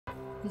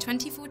In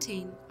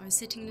 2014, I was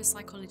sitting in a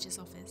psychologist's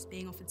office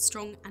being offered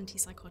strong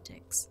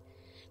antipsychotics.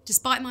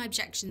 Despite my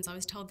objections, I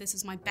was told this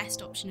was my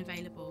best option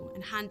available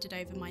and handed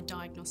over my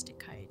diagnostic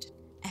code,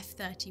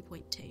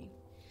 F30.2.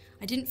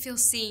 I didn't feel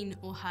seen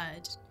or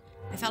heard.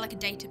 I felt like a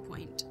data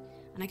point,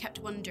 and I kept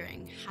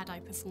wondering, had I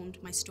performed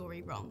my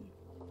story wrong?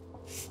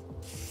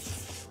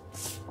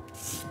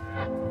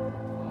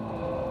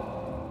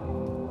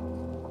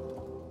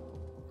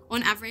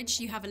 On average,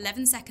 you have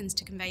 11 seconds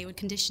to convey your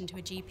condition to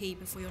a GP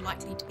before you're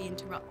likely to be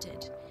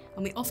interrupted,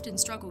 and we often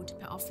struggle to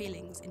put our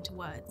feelings into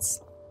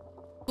words.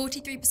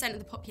 43% of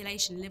the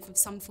population live with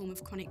some form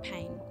of chronic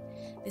pain.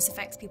 This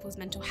affects people's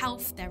mental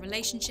health, their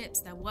relationships,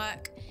 their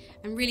work,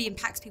 and really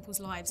impacts people's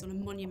lives on a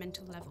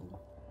monumental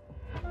level.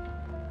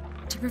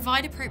 To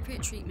provide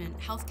appropriate treatment,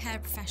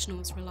 healthcare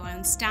professionals rely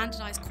on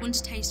standardised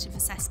quantitative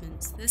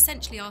assessments that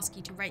essentially ask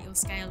you to rate your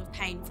scale of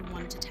pain from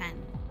 1 to 10.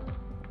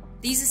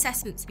 These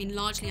assessments have been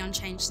largely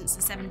unchanged since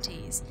the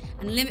 70s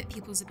and limit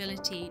people's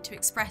ability to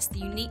express the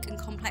unique and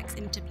complex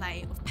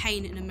interplay of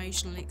pain and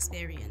emotional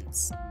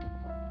experience.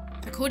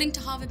 According to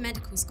Harvard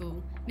Medical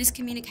School,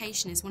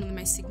 miscommunication is one of the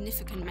most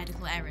significant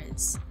medical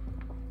errors.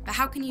 But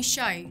how can you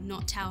show,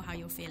 not tell how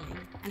you're feeling?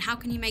 And how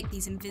can you make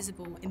these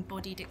invisible,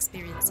 embodied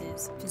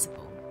experiences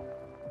visible?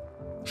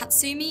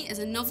 Hatsumi is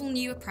a novel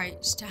new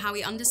approach to how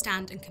we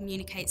understand and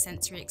communicate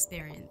sensory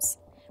experience.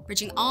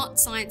 Bridging art,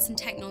 science and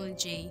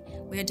technology,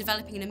 we are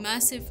developing an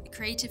immersive,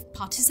 creative,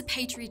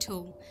 participatory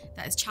tool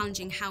that is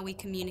challenging how we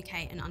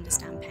communicate and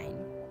understand pain.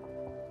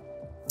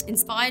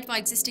 Inspired by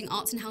existing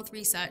arts and health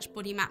research,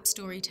 body map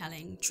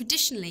storytelling,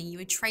 traditionally you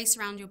would trace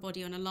around your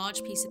body on a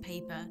large piece of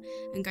paper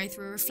and go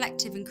through a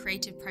reflective and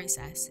creative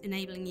process,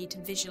 enabling you to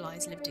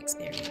visualise lived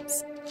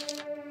experience.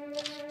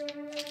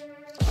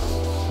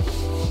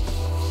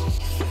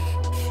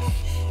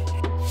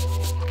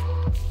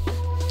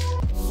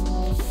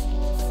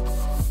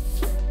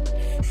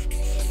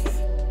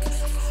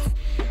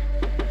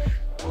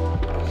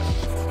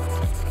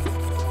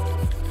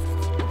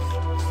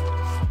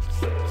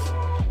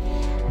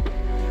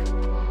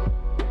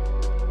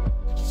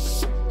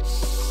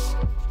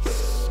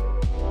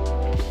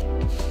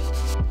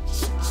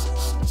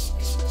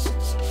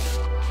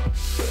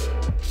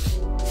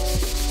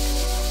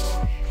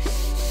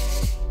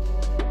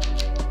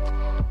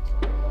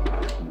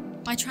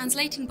 By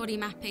translating body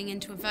mapping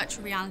into a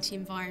virtual reality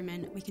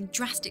environment, we can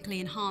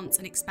drastically enhance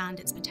and expand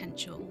its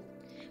potential.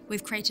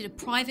 We've created a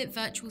private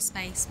virtual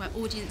space where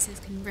audiences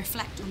can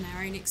reflect on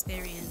their own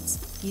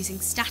experience using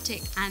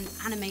static and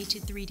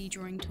animated 3D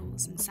drawing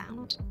tools and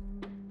sound.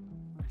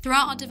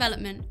 Throughout our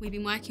development, we've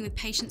been working with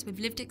patients with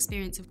lived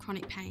experience of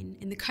chronic pain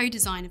in the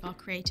co-design of our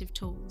creative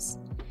tools.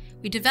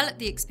 We developed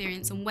the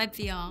experience on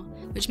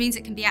webVR, which means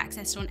it can be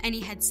accessed on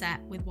any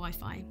headset with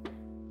Wi-Fi.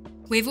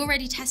 We've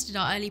already tested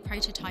our early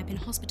prototype in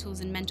hospitals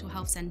and mental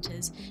health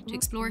centres to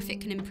explore if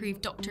it can improve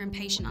doctor and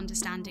patient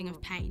understanding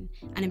of pain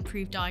and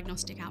improve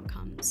diagnostic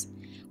outcomes.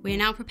 We are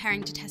now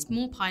preparing to test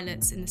more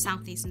pilots in the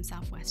southeast and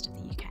southwest of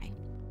the UK.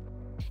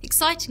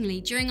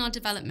 Excitingly, during our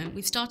development,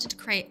 we've started to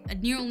create a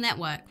neural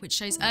network which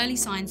shows early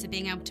signs of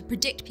being able to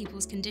predict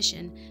people's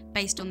condition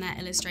based on their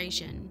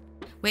illustration.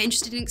 We're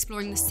interested in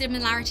exploring the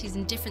similarities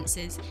and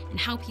differences in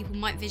how people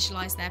might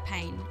visualise their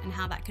pain and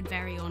how that could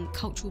vary on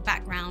cultural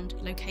background,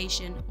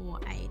 location or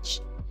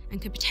age,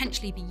 and could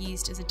potentially be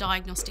used as a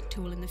diagnostic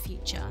tool in the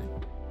future.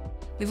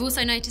 We've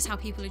also noticed how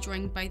people are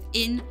drawing both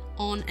in,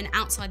 on and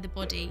outside the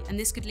body, and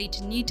this could lead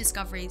to new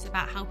discoveries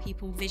about how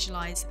people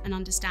visualise and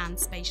understand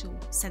spatial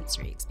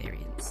sensory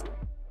experience.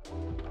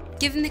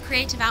 Given the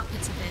creative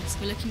outputs of this,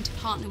 we're looking to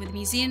partner with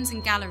museums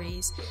and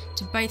galleries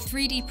to both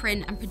 3D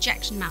print and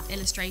projection map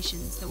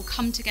illustrations that will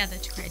come together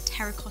to create a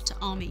terracotta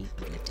army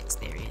of lived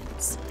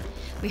experience.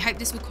 We hope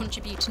this will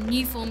contribute to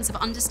new forms of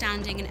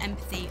understanding and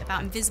empathy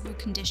about invisible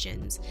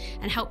conditions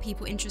and help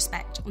people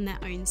introspect on their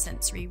own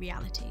sensory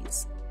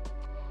realities.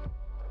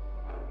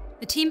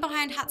 The team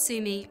behind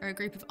Hatsumi are a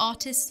group of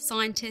artists,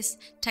 scientists,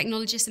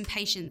 technologists and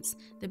patients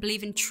that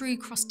believe in true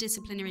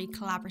cross-disciplinary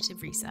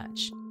collaborative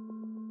research.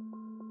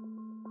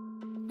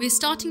 We're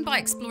starting by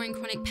exploring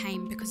chronic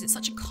pain because it's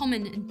such a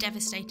common and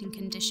devastating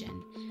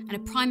condition, and a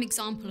prime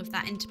example of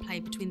that interplay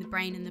between the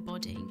brain and the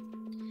body.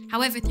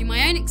 However, through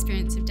my own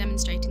experience of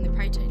demonstrating the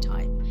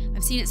prototype,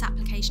 I've seen its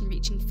application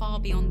reaching far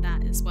beyond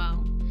that as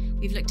well.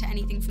 We've looked at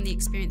anything from the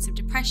experience of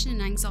depression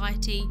and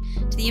anxiety,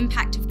 to the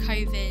impact of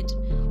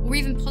COVID, or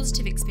even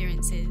positive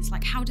experiences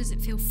like how does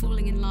it feel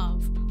falling in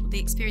love, or the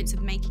experience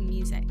of making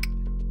music.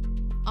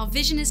 Our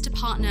vision is to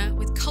partner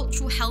with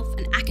cultural, health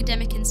and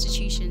academic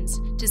institutions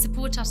to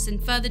support us in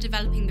further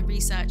developing the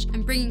research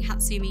and bringing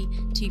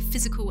Hatsumi to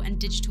physical and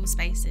digital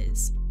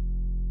spaces.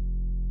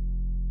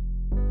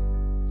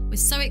 We're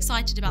so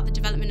excited about the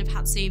development of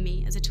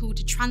Hatsumi as a tool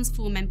to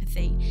transform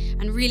empathy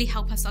and really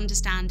help us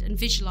understand and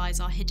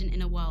visualise our hidden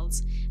inner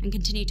worlds and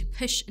continue to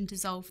push and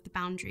dissolve the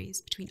boundaries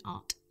between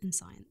art and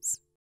science.